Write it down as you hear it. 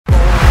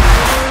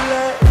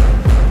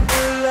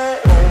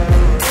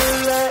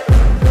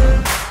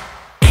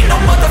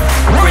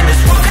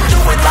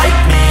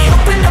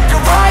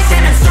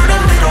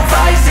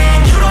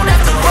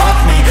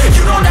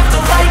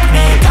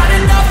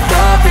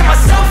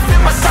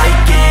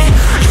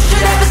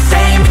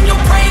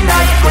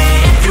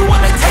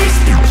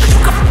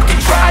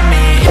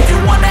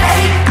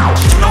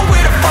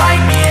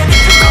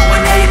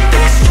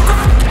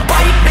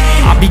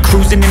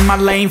my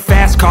lane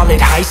fast, call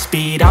it high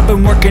speed. I've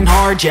been working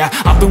hard, yeah,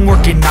 I've been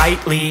working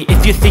nightly.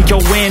 If you think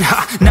you'll win, ha,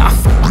 nah,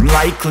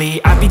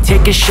 likely. I be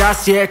taking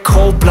shots, yeah,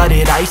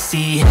 cold-blooded,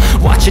 icy.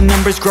 Watching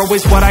numbers grow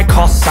is what I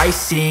call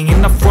sightseeing.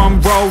 In the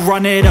front row,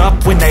 run it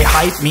up when they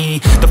hype me.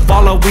 The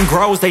following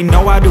grows, they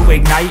know how to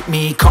ignite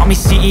me. Call me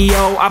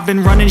CEO, I've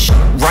been running shit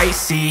right,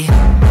 see.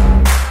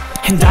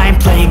 And I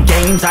ain't playing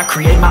games, I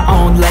create my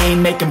own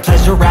lane, making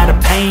pleasure out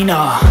of pain,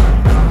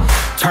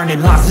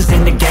 turning losses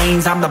into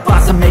gains. I'm the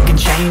boss, I'm making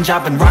change.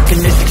 I've been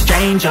rocking this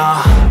exchange,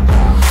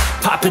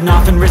 popping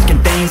off and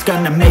risking things.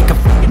 Gonna make a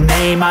f***ing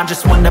name. I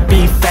just wanna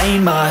be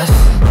famous,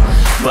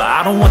 but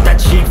I don't want that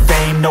cheap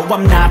fame. No,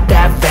 I'm not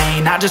that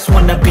vain. I just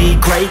wanna be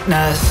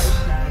greatness.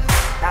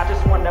 I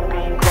just wanna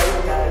be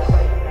greatness.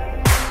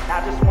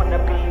 I just wanna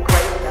be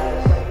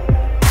greatness.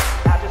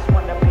 I just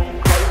wanna be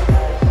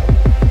greatness.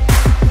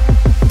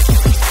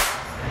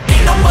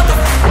 Ain't no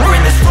motherfucker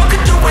in this world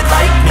could do it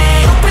like me.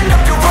 Open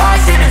up your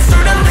eyes and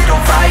insert a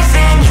little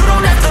rising. You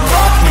don't have to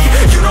love me,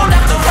 you don't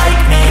have to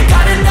like me.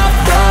 Got enough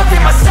love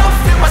in myself,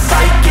 in my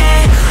psyche.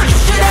 You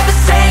should have the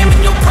same in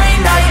your brain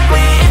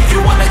nightly. If you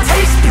wanna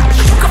taste me,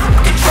 you can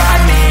fucking try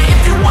me.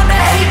 If you wanna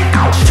hate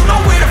me, you know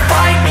where to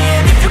find me.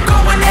 And if you go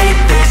and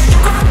hate this, you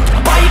can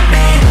fucking bite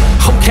me.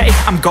 Okay,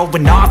 I'm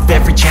going off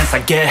every chance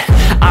I get.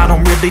 I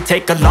don't really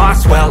take a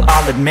loss, well,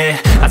 I'll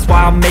admit. That's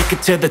why I'll make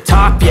it to the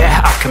top,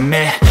 yeah, I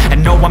commit.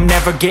 And no, I'm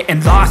never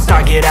getting lost,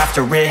 I get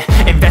after it.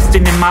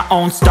 Investing in my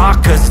own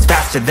stock, cause it's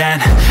faster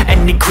than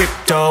any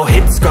crypto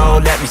hits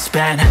go, let me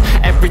spend.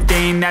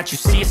 Everything that you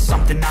see is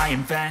something I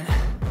invent.